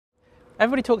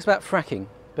Everybody talks about fracking,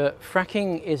 but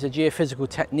fracking is a geophysical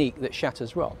technique that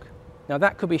shatters rock. Now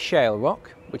that could be shale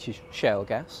rock, which is shale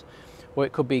gas, or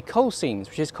it could be coal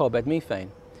seams, which is coal bed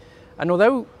methane. And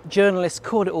although journalists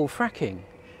call it all fracking,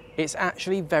 it's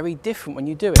actually very different when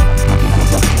you do it.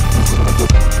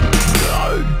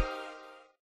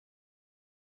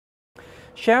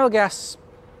 Shale gas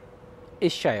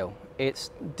is shale. It's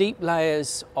deep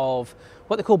layers of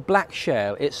what they call black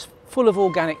shale. It's full of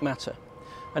organic matter.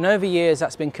 And over years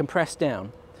that's been compressed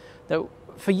down. Now,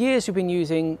 for years we've been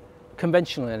using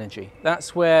conventional energy.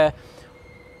 That's where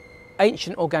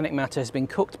ancient organic matter has been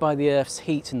cooked by the Earth's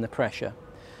heat and the pressure.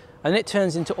 And it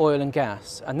turns into oil and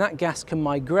gas. And that gas can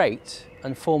migrate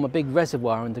and form a big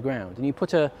reservoir underground. And you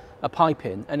put a pipe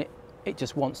in and it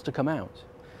just wants to come out.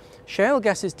 Shale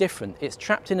gas is different. It's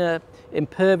trapped in an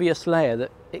impervious layer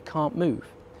that it can't move.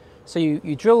 So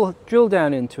you drill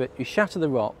down into it, you shatter the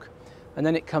rock, and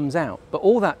then it comes out. But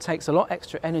all that takes a lot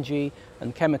extra energy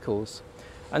and chemicals.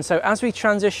 And so as we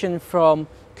transition from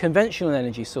conventional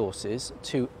energy sources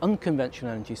to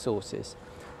unconventional energy sources,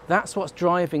 that's what's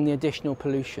driving the additional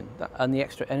pollution and the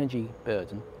extra energy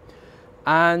burden.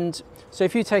 And so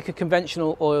if you take a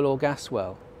conventional oil or gas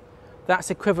well,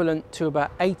 that's equivalent to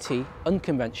about 80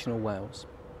 unconventional wells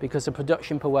because the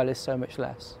production per well is so much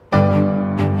less.